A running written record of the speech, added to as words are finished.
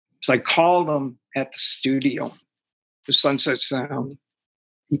So I called him at the studio, the Sunset Sound.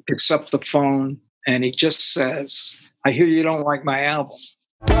 He picks up the phone and he just says, "I hear you don't like my album."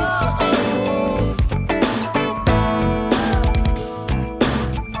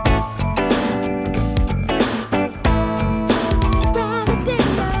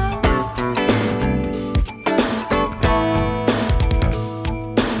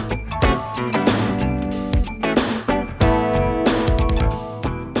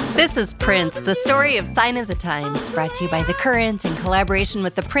 This is Prince, the story of Sign of the Times, brought to you by The Current in collaboration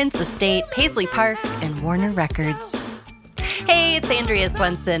with the Prince Estate, Paisley Park, and Warner Records. Hey, it's Andrea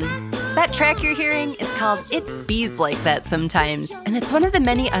Swenson. That track you're hearing is called It Bees Like That Sometimes, and it's one of the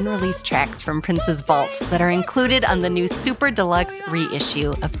many unreleased tracks from Prince's vault that are included on the new Super Deluxe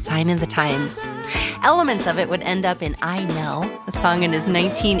reissue of Sign of the Times. Elements of it would end up in I Know, a song in his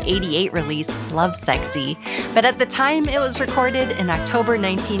 1988 release, Love Sexy. But at the time it was recorded in October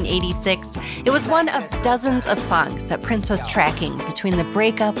 1986, it was one of dozens of songs that Prince was tracking between the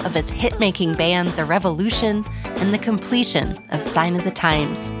breakup of his hit-making band, The Revolution, and the completion of Sign of the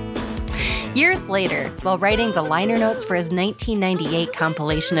Times. Years later, while writing the liner notes for his 1998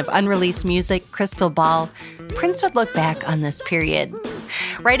 compilation of unreleased music, Crystal Ball, Prince would look back on this period.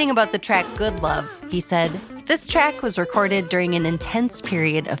 Writing about the track Good Love, he said, "This track was recorded during an intense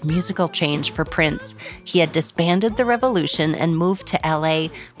period of musical change for Prince. He had disbanded The Revolution and moved to LA,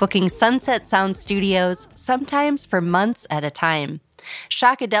 booking Sunset Sound Studios, sometimes for months at a time.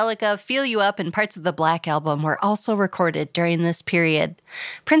 Shockadelica, Feel You Up, and parts of the Black Album were also recorded during this period.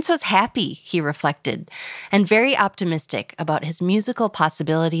 Prince was happy," he reflected, and very optimistic about his musical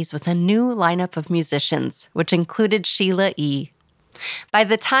possibilities with a new lineup of musicians, which included Sheila E. By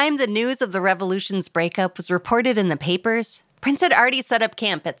the time the news of the Revolution's breakup was reported in the papers, Prince had already set up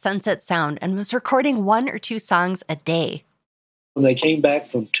camp at Sunset Sound and was recording 1 or 2 songs a day. When they came back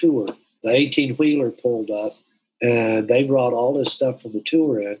from tour, the 18-wheeler pulled up, and they brought all this stuff from the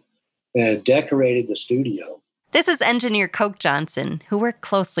tour in and decorated the studio. This is engineer Coke Johnson, who worked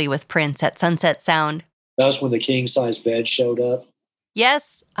closely with Prince at Sunset Sound. That's when the king-size bed showed up.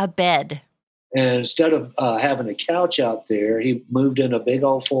 Yes, a bed. And instead of having a couch out there, he moved in a big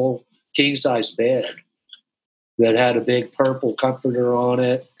old full king-size bed that had a big purple comforter on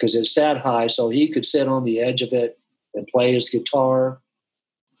it because it sat high, so he could sit on the edge of it and play his guitar.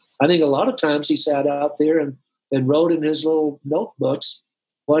 I think a lot of times he sat out there and wrote in his little notebooks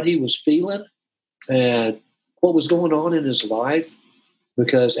what he was feeling and what was going on in his life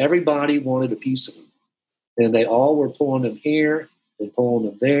because everybody wanted a piece of him. And they all were pulling him here and pulling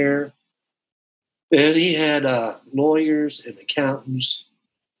him there. And he had lawyers and accountants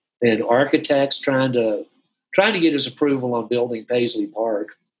and architects trying to get his approval on building Paisley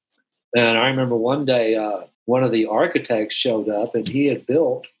Park. And I remember one day one of the architects showed up and he had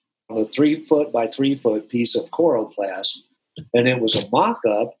built a 3-foot by 3-foot piece of coroplast, and it was a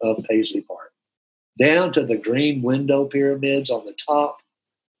mock-up of Paisley Park, down to the green window pyramids on the top,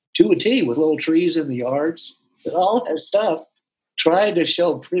 to a T, with little trees in the yards, and all that stuff, trying to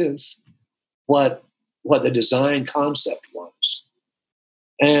show Prince what the design concept was.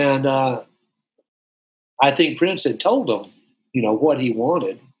 And I think Prince had told him, what he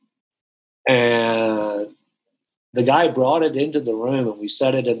wanted, and the guy brought it into the room and we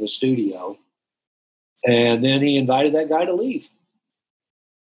set it in the studio. And then he invited that guy to leave.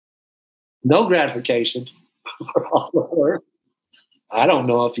 No gratification for all the work. I don't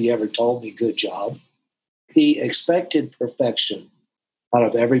know if he ever told me good job. He expected perfection out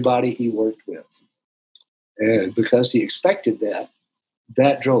of everybody he worked with. And because he expected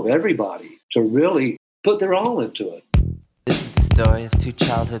that drove everybody to really put their all into it. This is the story of 2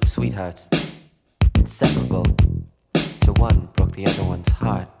 childhood sweethearts, inseparable. To one broke the other one's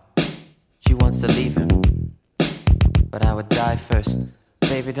heart. She wants to leave him, but I would die first.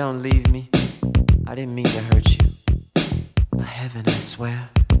 Baby, don't leave me. I didn't mean to hurt you. By heaven, I swear.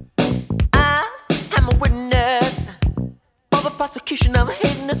 I am a witness for the prosecution of a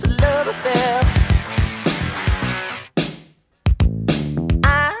heinous love affair.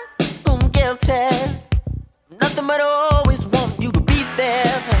 I am guilty. Nothing but always want you to be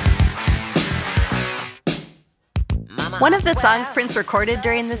there. One of the songs Prince recorded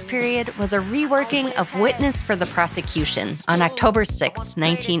during this period was a reworking of Witness for the Prosecution on October 6,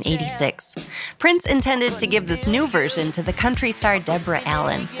 1986. Prince intended to give this new version to the country star Deborah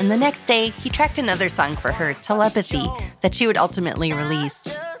Allen, and the next day he tracked another song for her, Telepathy, that she would ultimately release.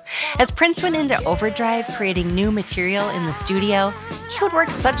 As Prince went into overdrive creating new material in the studio, he would work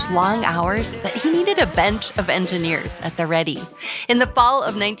such long hours that he needed a bench of engineers at the ready. In the fall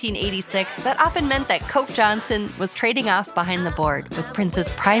of 1986, that often meant that Coke Johnson was trading off behind the board with Prince's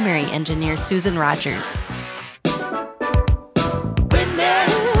primary engineer, Susan Rogers.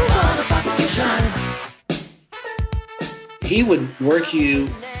 He would work you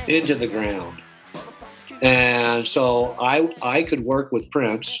into the ground. And so I could work with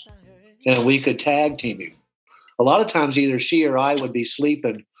Prince, and we could tag team him. A lot of times either she or I would be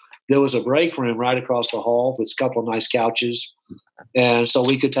sleeping. There was a break room right across the hall with a couple of nice couches. And so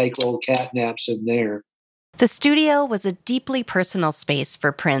we could take little cat naps in there. The studio was a deeply personal space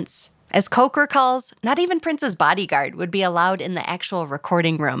for Prince. As Coke recalls, not even Prince's bodyguard would be allowed in the actual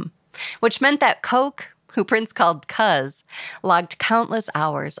recording room, which meant that Coke, who Prince called Cuz, logged countless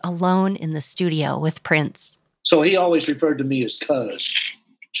hours alone in the studio with Prince. So he always referred to me as Cuz,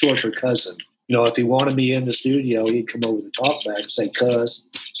 short for cousin. You know, if he wanted me in the studio, he'd come over the talk back and say, Cuz,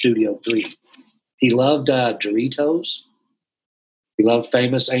 Studio 3. He loved Doritos. He loved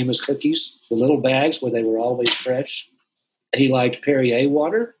Famous Amos cookies, the little bags where they were always fresh. He liked Perrier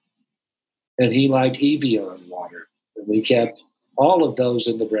water, and he liked Evian water. And we kept all of those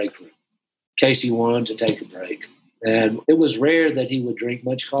in the break room in case he wanted to take a break. And it was rare that he would drink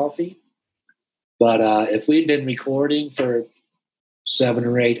much coffee. But if we'd been recording for 7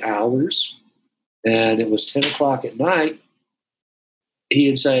 or 8 hours and it was 10 o'clock at night,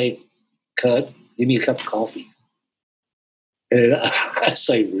 he'd say, Cud, give me a cup of coffee. And I'd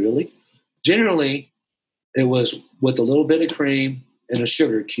say, really? Generally, it was with a little bit of cream and a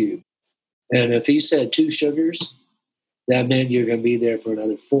sugar cube. And if he said 2 sugars, that meant you're going to be there for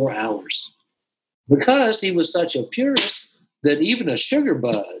another 4 hours. Because he was such a purist that even a sugar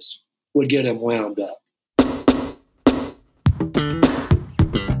buzz would get him wound up.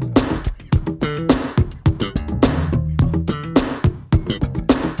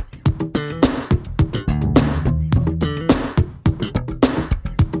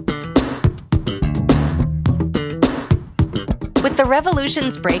 With the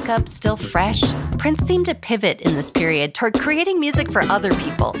Revolution's breakup still fresh, Prince seemed to pivot in this period toward creating music for other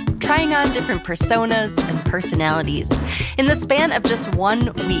people, trying on different personas and personalities. In the span of just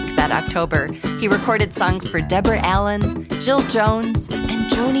 1 week that October, he recorded songs for Deborah Allen, Jill Jones,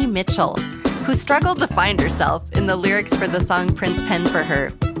 and Joni Mitchell, who struggled to find herself in the lyrics for the song Prince penned for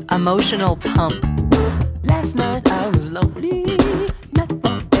her, Emotional Pump. Last night I was lonely, not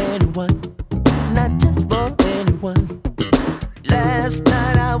for anyone, not just for anyone. Last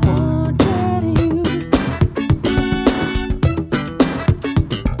night I wanted you.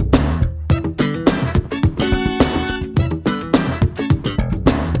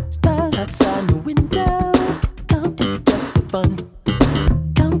 Stars outside the window, counting just for fun,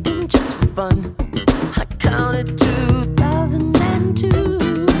 counting just for fun. I counted 2002.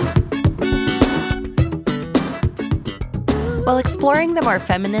 While exploring the more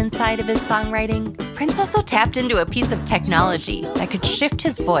feminine side of his songwriting, Prince also tapped into a piece of technology that could shift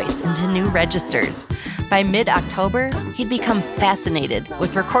his voice into new registers. By mid-October, he'd become fascinated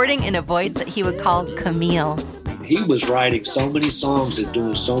with recording in a voice that he would call Camille. He was writing so many songs and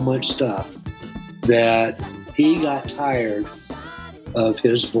doing so much stuff that he got tired of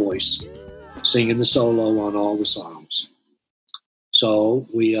his voice singing the solo on all the songs. So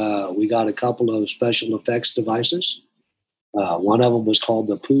we got a couple of special effects devices. One of them was called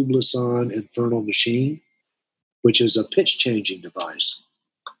the Publison Infernal Machine, which is a pitch-changing device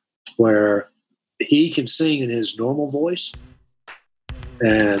where he can sing in his normal voice,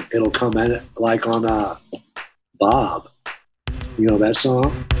 and it'll come in like on Bob. You know that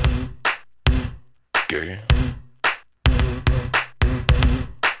song? Okay.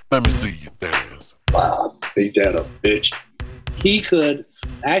 Let me see you dance. Bob, beat that up, bitch. He could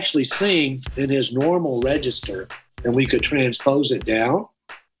actually sing in his normal register, and we could transpose it down,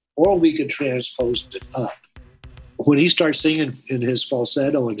 or we could transpose it up. When he started singing in his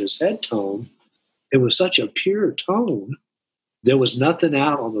falsetto and his head tone, it was such a pure tone. There was nothing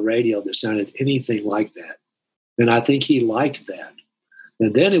out on the radio that sounded anything like that. And I think he liked that.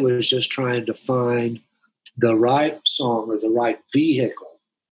 And then it was just trying to find the right song or the right vehicle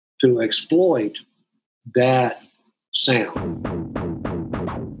to exploit that sound.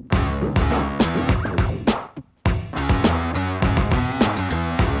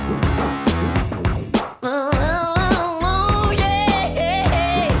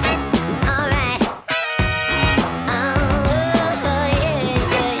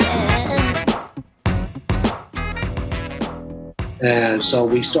 And so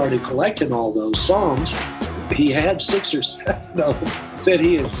we started collecting all those songs. He had 6 or 7 of them said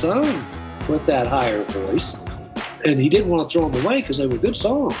he had sung with that higher voice, and he didn't want to throw them away because they were good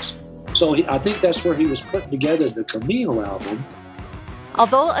songs. So I think that's where he was putting together the Camille album.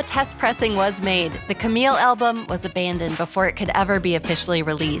 Although a test pressing was made, the Camille album was abandoned before it could ever be officially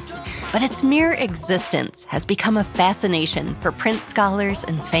released. But its mere existence has become a fascination for Prince scholars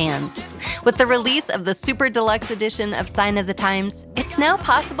and fans. With the release of the Super Deluxe edition of Sign of the Times, it's now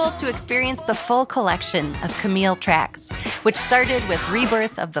possible to experience the full collection of Camille tracks, which started with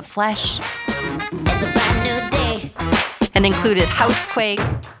Rebirth of the Flesh, It's a brand new day. and included Housequake,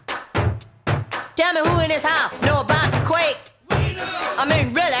 Tell me who in this house know about the quake. I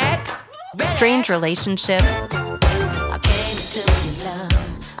mean, really? Strange Relationship, I came to your love.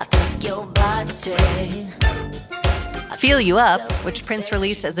 I took your body. Feel You Up, which Prince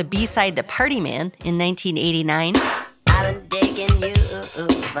released as a B-side to Party Man in 1989, I've been digging you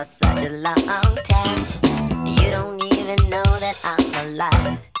for such a long time. You don't even know that I'm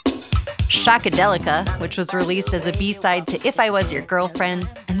alive. Shockadelica, which was released as a B-side to If I Was Your Girlfriend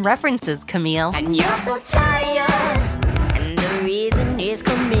and references Camille, And you're so tired. And the reason is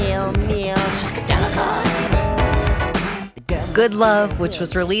Camille, Shockadelica. Good Love, which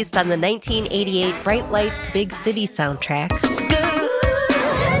was released on the 1988 Bright Lights Big City soundtrack,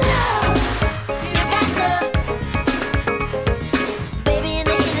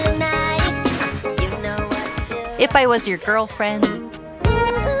 If I Was Your Girlfriend,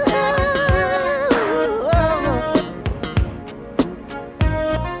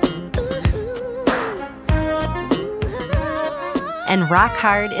 and Rock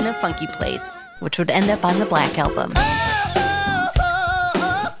Hard in a Funky Place, which would end up on the Black Album.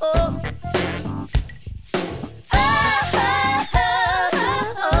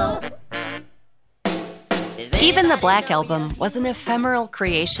 Even the Black Album was an ephemeral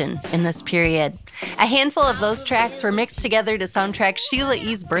creation in this period. A handful of those tracks were mixed together to soundtrack Sheila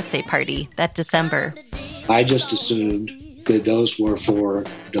E.'s birthday party that December. I just assumed that those were for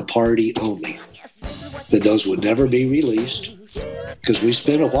the party only, that those would never be released, because we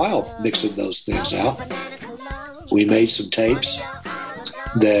spent a while mixing those things out. We made some tapes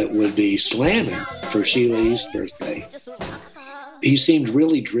that would be slamming for Sheila E.'s birthday. He seemed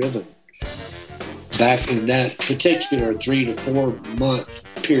really driven. Back in that particular 3 to 4 month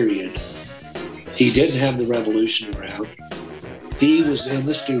period, he didn't have the revolution around. He was in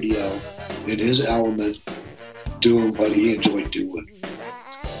the studio in his element, doing what he enjoyed doing.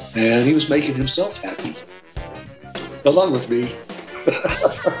 And he was making himself happy, along with me.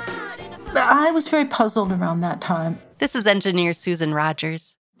 I was very puzzled around that time. This is engineer Susan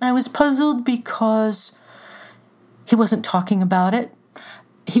Rogers. I was puzzled because he wasn't talking about it.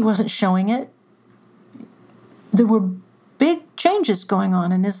 He wasn't showing it. There were big changes going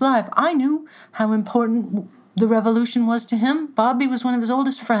on in his life. I knew how important the revolution was to him. Bobby was one of his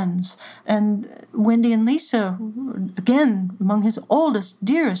oldest friends. And Wendy and Lisa, again, among his oldest,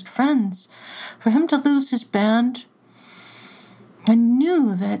 dearest friends. For him to lose his band, I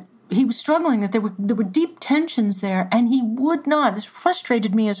knew that he was struggling, that there were deep tensions there, and he would not. This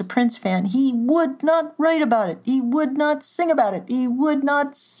frustrated me as a Prince fan. He would not write about it. He would not sing about it. He would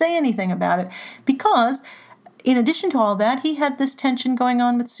not say anything about it, because in addition to all that, he had this tension going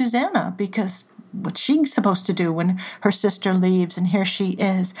on with Susanna, because what's she supposed to do when her sister leaves and here she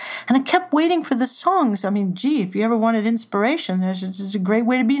is? And I kept waiting for the songs. I mean, gee, if you ever wanted inspiration, there's a great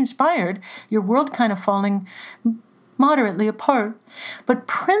way to be inspired. Your world kind of falling moderately apart. But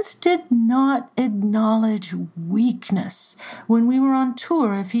Prince did not acknowledge weakness. When we were on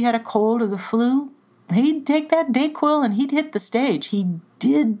tour, if he had a cold or the flu, he'd take that Dayquil and he'd hit the stage. He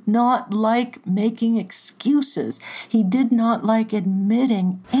did not like making excuses. He did not like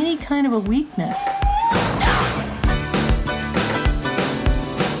admitting any kind of a weakness.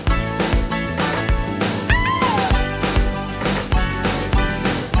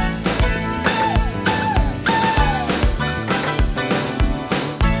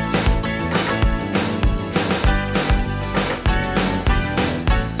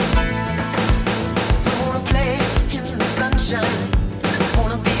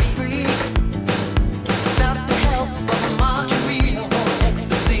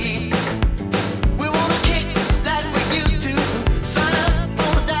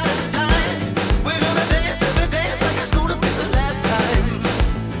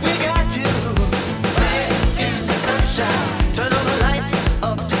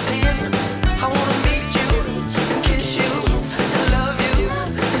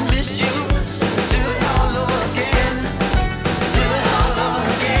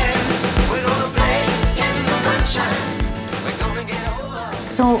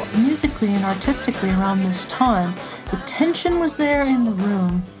 So musically and artistically around this time, the tension was there in the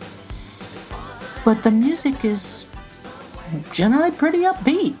room, but the music is generally pretty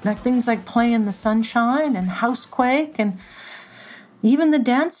upbeat. Like things like Play in the Sunshine and Housequake, and even the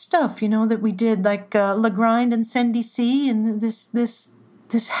dance stuff, that we did, like Le Grind and Cindy C, and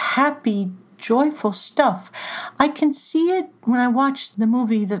this happy, joyful stuff. I can see it when I watch the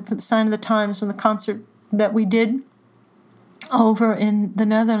movie, The Sign of the Times, from the concert that we did over in the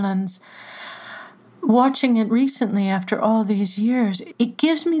Netherlands. Watching it recently after all these years, it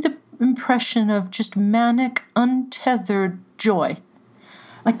gives me the impression of just manic, untethered joy.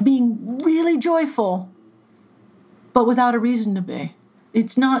 Like being really joyful, but without a reason to be.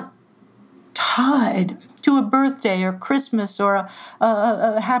 It's not tied to a birthday or Christmas or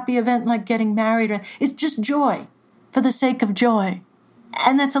a happy event like getting married. It's just joy for the sake of joy.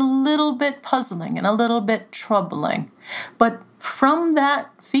 And that's a little bit puzzling and a little bit troubling. But from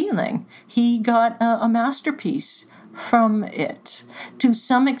that feeling, he got a masterpiece from it. To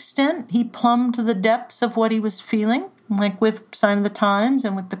some extent, he plumbed the depths of what he was feeling, like with Sign of the Times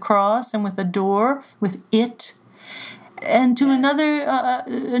and with The Cross and with Adore, with It. And to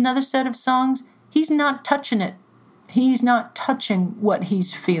another set of songs, he's not touching it. He's not touching what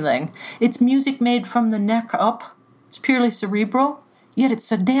he's feeling. It's music made from the neck up. It's purely cerebral, yet it's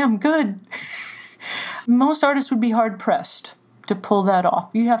so damn good. Most artists would be hard-pressed to pull that off.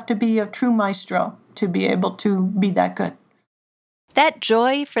 You have to be a true maestro to be able to be that good. That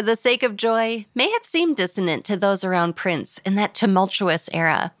joy for the sake of joy may have seemed dissonant to those around Prince in that tumultuous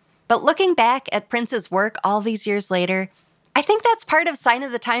era. But looking back at Prince's work all these years later, I think that's part of Sign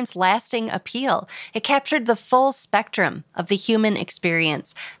of the Times' lasting appeal. It captured the full spectrum of the human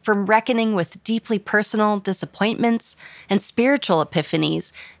experience, from reckoning with deeply personal disappointments and spiritual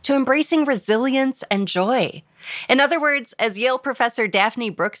epiphanies to embracing resilience and joy. In other words, as Yale professor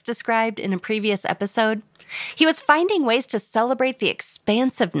Daphne Brooks described in a previous episode, he was finding ways to celebrate the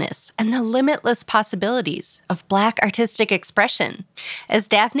expansiveness and the limitless possibilities of Black artistic expression. As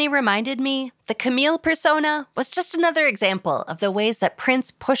Daphne reminded me, the Camille persona was just another example of the ways that Prince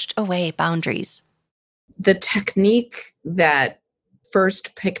pushed away boundaries. The technique that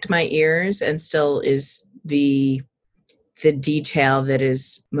first picked my ears and still is the detail that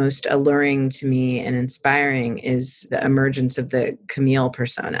is most alluring to me and inspiring is the emergence of the Camille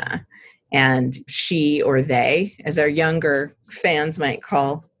persona. And she, or they, as our younger fans might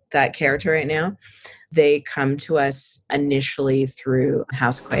call that character right now, they come to us initially through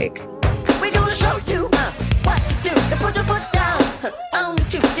Housequake. We're gonna show you what to do. You put your foot down on the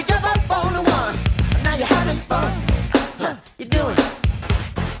two. You jump up on the one. Now you're having fun. You're doing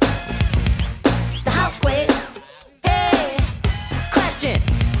the Housequake. Hey, question.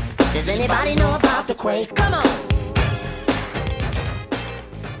 Does anybody know about the quake? Come on.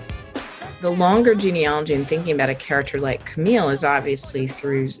 The longer genealogy and thinking about a character like Camille is obviously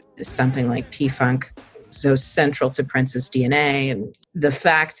through something like P-Funk, so central to Prince's DNA. And the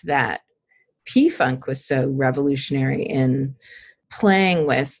fact that P-Funk was so revolutionary in playing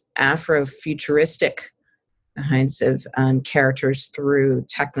with Afrofuturistic kinds of characters through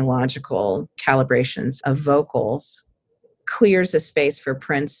technological calibrations of vocals clears a space for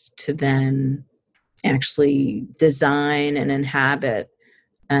Prince to then actually design and inhabit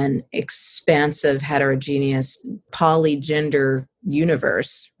an expansive, heterogeneous, polygender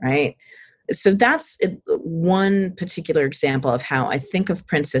universe, right? So that's one particular example of how I think of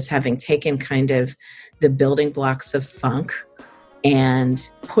Prince as having taken kind of the building blocks of funk and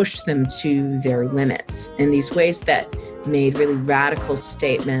pushed them to their limits in these ways that made really radical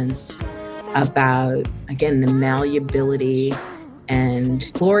statements about, again, the malleability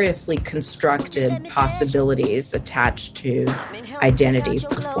and gloriously constructed possibilities attached to identity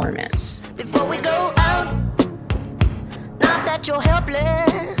performance. Before we go out, not that you're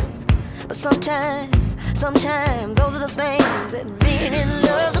helpless, but sometimes those are the things that being in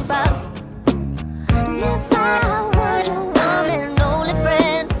love's about. If I was your one and only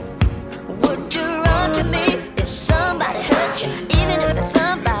friend, would you run to me if somebody hurt you, even if that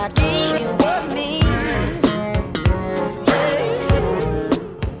somebody was me?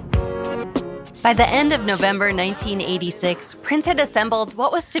 By the end of November 1986, Prince had assembled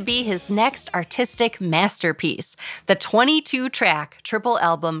what was to be his next artistic masterpiece, the 22-track triple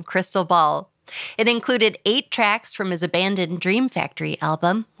album Crystal Ball. It included 8 tracks from his abandoned Dream Factory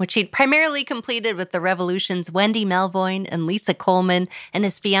album, which he'd primarily completed with the Revolution's Wendy Melvoin and Lisa Coleman and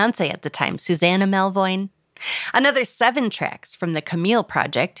his fiancée at the time, Susanna Melvoin. Another 7 tracks from the Camille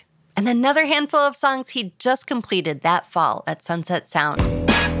Project, and another handful of songs he'd just completed that fall at Sunset Sound.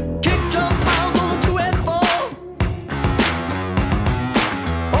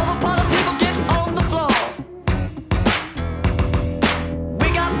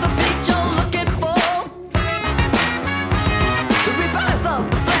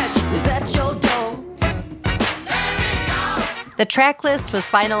 The track list was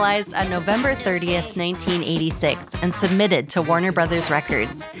finalized on November 30th, 1986, and submitted to Warner Brothers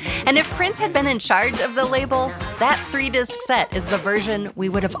Records. And if Prince had been in charge of the label, that 3-disc set is the version we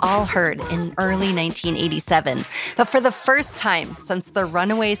would have all heard in early 1987. But for the first time since the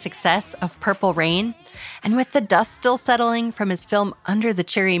runaway success of Purple Rain, and with the dust still settling from his film Under the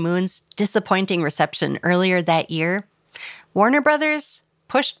Cherry Moon's disappointing reception earlier that year, Warner Brothers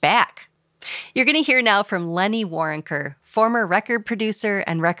pushed back. You're going to hear now from Lenny Waronker, former record producer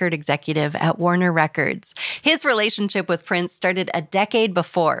and record executive at Warner Records. His relationship with Prince started a decade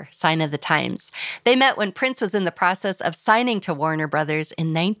before Sign of the Times. They met when Prince was in the process of signing to Warner Brothers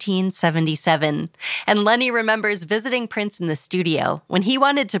in 1977. And Lenny remembers visiting Prince in the studio when he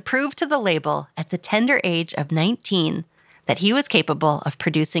wanted to prove to the label at the tender age of 19 that he was capable of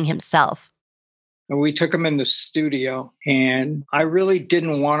producing himself. We took him in the studio, and I really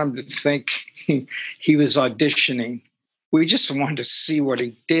didn't want him to think he was auditioning. We just wanted to see what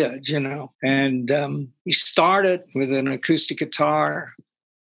he did, you know. And he started with an acoustic guitar,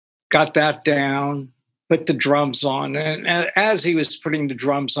 got that down, put the drums on. And as he was putting the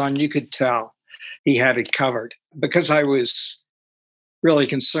drums on, you could tell he had it covered. Because I was really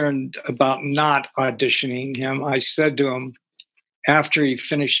concerned about not auditioning him, I said to him, after he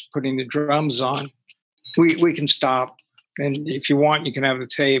finished putting the drums on, we can stop. And if you want, you can have the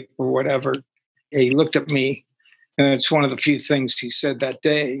tape or whatever. He looked at me, and it's one of the few things he said that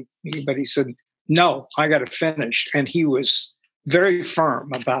day. But he said, no, I got to finish. And he was very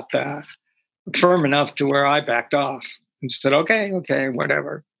firm about that, firm enough to where I backed off and said, okay,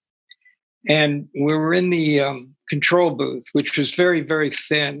 whatever. And we were in the control booth, which was very, very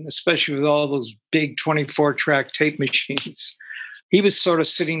thin, especially with all those big 24-track tape machines. He was sort of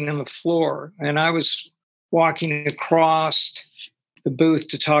sitting on the floor, and I was walking across the booth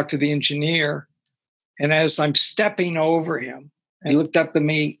to talk to the engineer. And as I'm stepping over him, he looked up at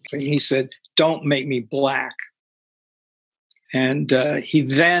me and he said, don't make me black. And he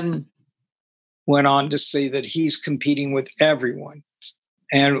then went on to say that he's competing with everyone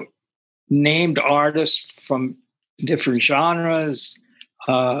and named artists from different genres,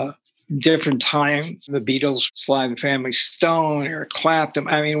 different time, the Beatles, Sly and the Family Stone, Eric Clapton.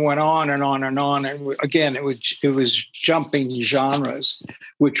 I mean, it went on and on and on. And again, it was jumping genres,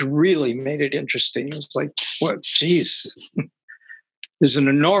 which really made it interesting. It was like, what, geez, there's an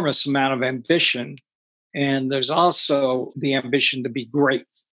enormous amount of ambition. And there's also the ambition to be great.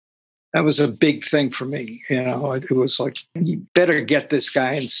 That was a big thing for me. You know, it was like, you better get this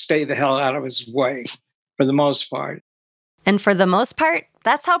guy and stay the hell out of his way for the most part. And for the most part,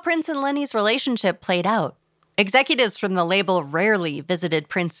 that's how Prince and Lenny's relationship played out. Executives from the label rarely visited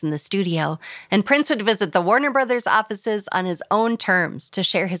Prince in the studio, and Prince would visit the Warner Brothers offices on his own terms to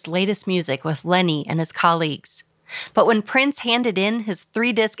share his latest music with Lenny and his colleagues. But when Prince handed in his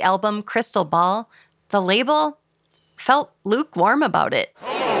 3-disc album, Crystal Ball, the label felt lukewarm about it.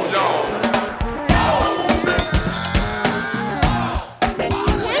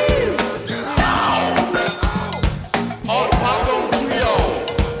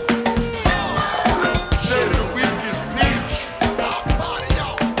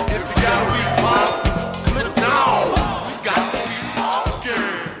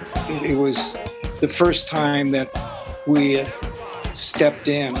 It was the first time that we had stepped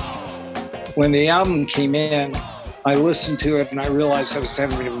in. When the album came in, I listened to it and I realized I was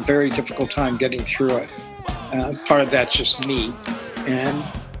having a very difficult time getting through it. Part of that's just me. And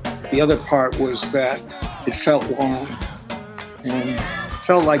the other part was that it felt long and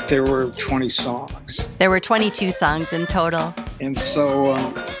felt like there were 20 songs. There were 22 songs in total. And so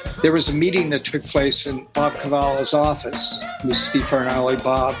there was a meeting that took place in Bob Cavallo's office with Steve Farnolli,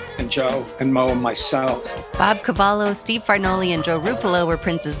 Bob, and Joe, and Mo, and myself. Bob Cavallo, Steve Farnolli, and Joe Ruffalo were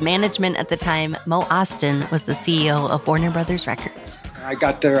Prince's management at the time. Mo Ostin was the CEO of Warner Brothers Records. I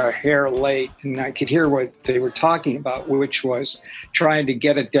got there a hair late, and I could hear what they were talking about, which was trying to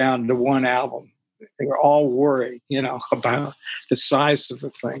get it down to one album. They were all worried, you know, about the size of the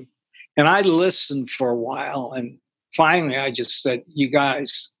thing. And I listened for a while, and finally I just said, you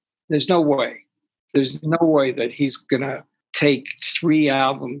guys, there's no way. There's no way that he's going to take 3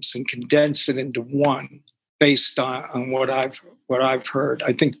 albums and condense it into one based on what I've heard.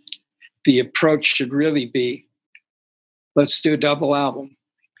 I think the approach should really be, let's do a double album.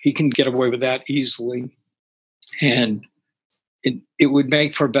 He can get away with that easily. And it would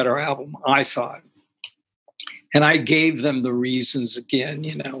make for a better album, I thought. And I gave them the reasons again,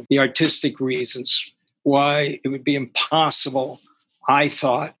 you know, the artistic reasons why it would be impossible, I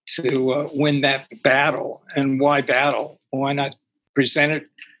thought, to win that battle. And why battle? Why not present it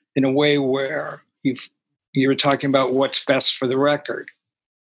in a way where you've You were talking about what's best for the record.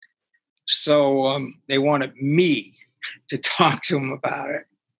 So they wanted me to talk to him about it.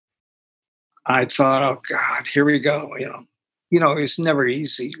 I thought, oh God, here we go. It's never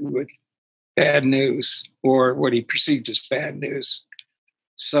easy with bad news or what he perceived as bad news.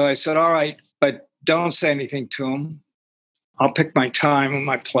 So I said, all right, but don't say anything to him. I'll pick my time and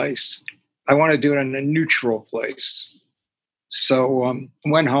my place. I want to do it in a neutral place. So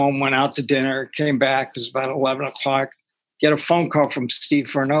went home, went out to dinner, came back. It was about 11 o'clock. Get a phone call from Steve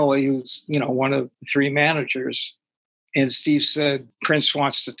Fernoli, who's, one of the three managers. And Steve said, Prince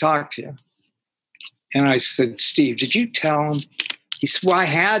wants to talk to you. And I said, Steve, did you tell him? He said, well, I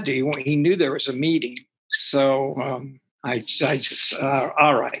had to. He knew there was a meeting. So I just,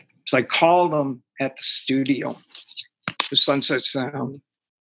 all right. So I called him at the studio, the Sunset Sound.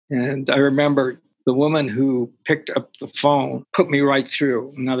 And I remember the woman who picked up the phone put me right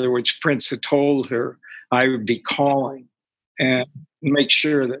through. In other words, Prince had told her I would be calling and make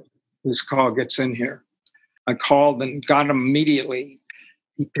sure that this call gets in here. I called and got him immediately.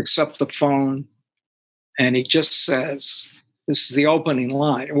 He picks up the phone and he just says, this is the opening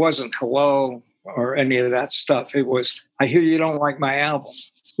line. It wasn't hello or any of that stuff. It was, I hear you don't like my album,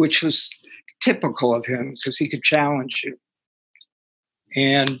 which was typical of him because he could challenge you.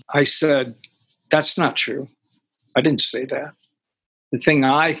 And I said, that's not true. I didn't say that. The thing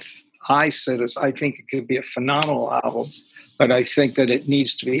I said is, I think it could be a phenomenal album, but I think that it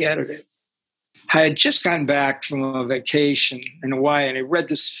needs to be edited. I had just gotten back from a vacation in Hawaii, and I read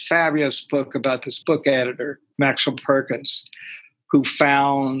this fabulous book about this book editor, Maxwell Perkins, who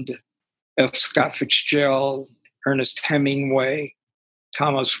found F. Scott Fitzgerald, Ernest Hemingway,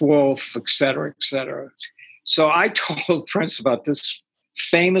 Thomas Wolfe, et cetera, et cetera. So I told Prince about this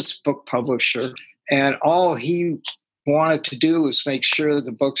famous book publisher, and all he wanted to do was make sure that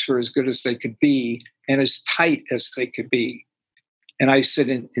the books were as good as they could be and as tight as they could be. And I said,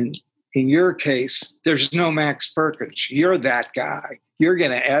 in your case, there's no Max Perkins. You're that guy. You're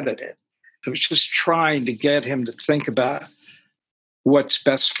going to edit it. I was just trying to get him to think about what's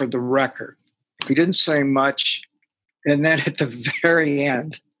best for the record. He didn't say much. And then at the very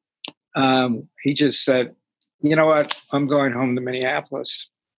end, he just said, you know what? I'm going home to Minneapolis,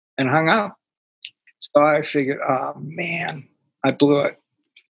 and hung up. So I figured, oh, man, I blew it.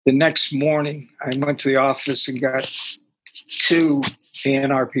 The next morning, I went to the office and got two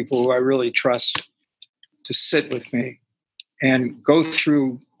A&R people who I really trust to sit with me and go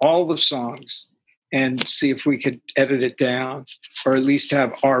through all the songs and see if we could edit it down or at least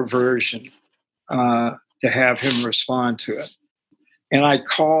have our version to have him respond to it. And I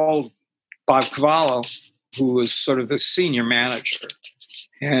called Bob Cavallo, who was sort of the senior manager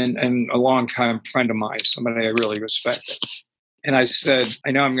and a longtime friend of mine, somebody I really respected. And I said,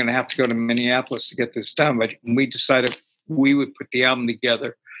 I know I'm going to have to go to Minneapolis to get this done, but we decided we would put the album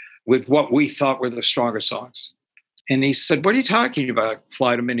together with what we thought were the stronger songs. And he said, what are you talking about,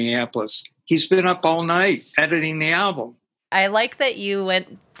 fly to Minneapolis? He's been up all night editing the album. I like that you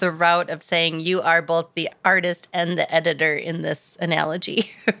went the route of saying you are both the artist and the editor in this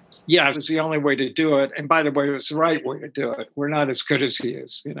analogy. Yeah, it was the only way to do it. And by the way, it was the right way to do it. We're not as good as he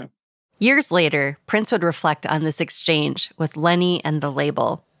is, Years later, Prince would reflect on this exchange with Lenny and the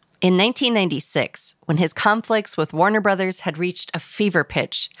label. In 1996, when his conflicts with Warner Brothers had reached a fever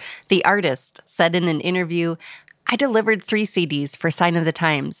pitch, the artist said in an interview, I delivered 3 CDs for Sign of the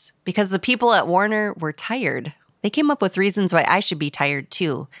Times because the people at Warner were tired. They came up with reasons why I should be tired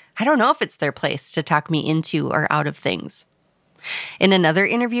too. I don't know if it's their place to talk me into or out of things. In another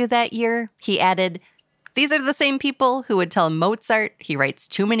interview that year, he added, these are the same people who would tell Mozart he writes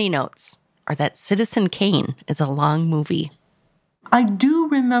too many notes, or that Citizen Kane is a long movie. I do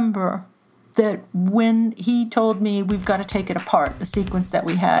remember that when he told me we've got to take it apart, the sequence that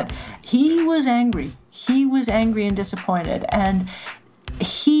we had, he was angry. He was angry and disappointed. And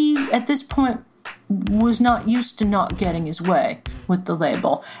he, at this point, was not used to not getting his way with the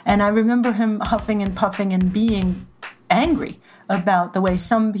label. And I remember him huffing and puffing and being angry about the way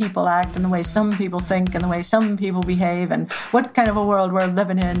some people act and the way some people think and the way some people behave and what kind of a world we're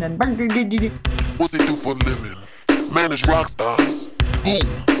living in and what they do for a living. Manage rock stars. Who?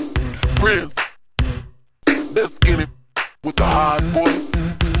 Prince. That skinny with the high voice.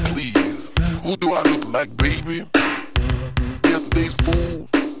 Please. Who do I look like, baby? Yesterday's fool.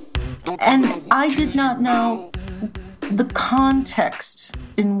 And I did not know the context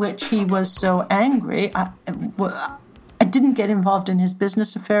in which he was so angry. I didn't get involved in his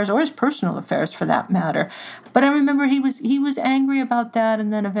business affairs or his personal affairs for that matter. But I remember he was angry about that,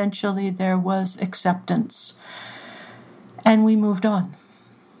 and then eventually there was acceptance. And we moved on.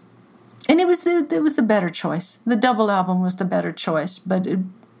 And it was the better choice. The double album was the better choice, but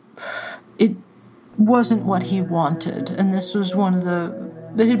it wasn't what he wanted. And this was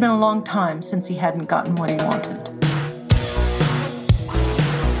it had been a long time since he hadn't gotten what he wanted.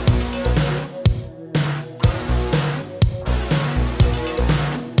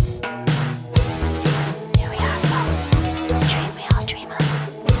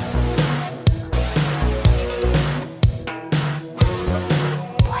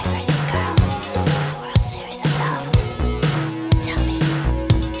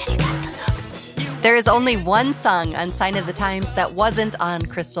 There is only one song on Sign of the Times that wasn't on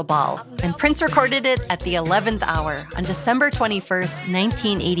Crystal Ball, and Prince recorded it at the 11th hour on December 21st,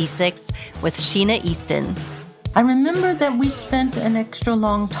 1986, with Sheena Easton. I remember that we spent an extra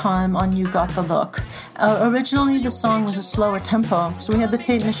long time on You Got the Look. Originally, the song was a slower tempo, so we had the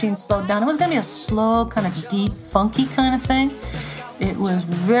tape machine slowed down. It was going to be a slow, kind of deep, funky kind of thing. It was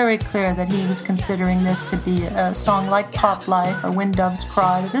very clear that he was considering this to be a song like Pop Life or When Doves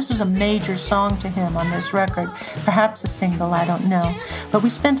Cry. This was a major song to him on this record, perhaps a single, I don't know. But we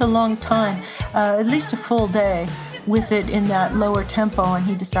spent a long time, at least a full day, with it in that lower tempo, and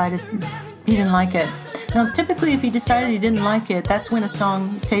he decided he didn't like it. Now, typically, if he decided he didn't like it, that's when a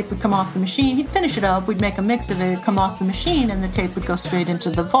song tape would come off the machine. He'd finish it up, we'd make a mix of it, it'd come off the machine, and the tape would go straight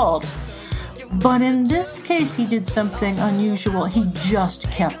into the vault. But in this case, he did something unusual. He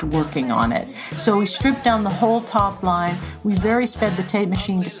just kept working on it. So we stripped down the whole top line. We very sped the tape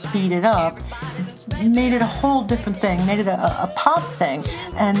machine to speed it up. Made it a whole different thing. Made it a pop thing.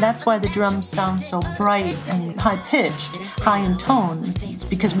 And that's why the drums sound so bright and high-pitched, high in tone. It's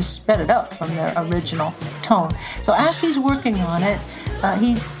because we sped it up from their original tone. So as he's working on it,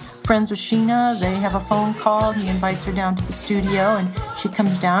 he's friends with Sheena. They have a phone call. He invites her down to the studio, and she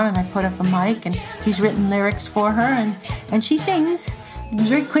comes down, and I put up a mic, and he's written lyrics for her, and she sings. It was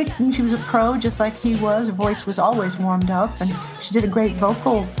very quick, and she was a pro just like he was. Her voice was always warmed up, and she did a great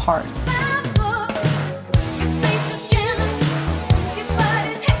vocal part.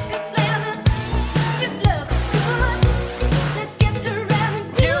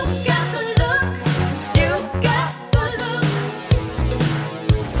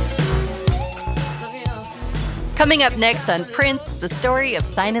 Coming up next on Prince, the story of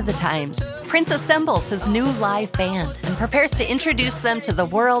Sign of the Times. Prince assembles his new live band and prepares to introduce them to the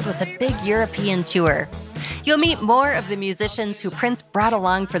world with a big European tour. You'll meet more of the musicians who Prince brought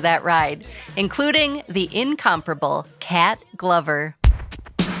along for that ride, including the incomparable Cat Glover.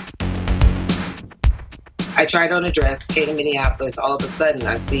 I tried on a dress, came to Minneapolis. All of a sudden,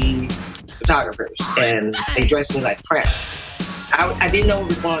 I see photographers, and they dressed me like Prince. I didn't know what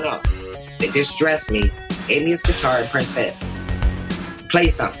was going on. They just dressed me, gave me his guitar, and Prince said, play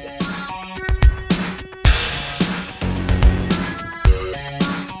something.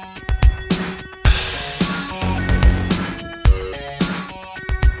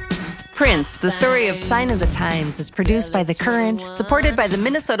 Prince, the story of Sign of the Times, is produced by The Current, supported by the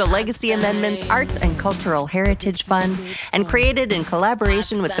Minnesota Legacy Amendment's Arts and Cultural Heritage Fund, and created in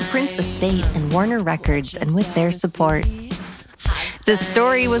collaboration with the Prince Estate and Warner Records, and with their support. This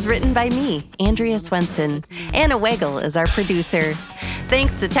story was written by me, Andrea Swenson. Anna Weigel is our producer.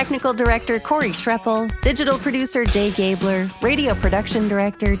 Thanks to technical director Corey Schreppel, digital producer Jay Gabler, radio production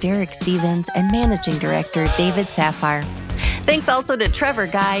director Derek Stevens, and managing director David Safar. Thanks also to Trevor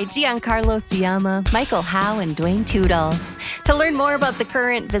Guy, Giancarlo Siama, Michael Howe, and Dwayne Tudall. To learn more about The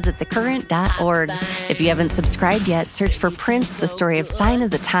Current, visit thecurrent.org. If you haven't subscribed yet, search for Prince, the story of Sign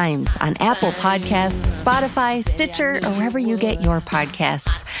of the Times on Apple Podcasts, Spotify, Stitcher, or wherever you get your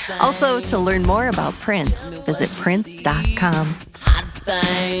podcasts. Also, to learn more about Prince, visit prince.com. Hot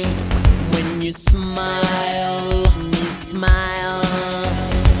thing when you smile, when you smile,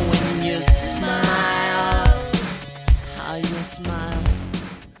 how you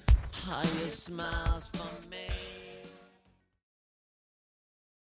smile.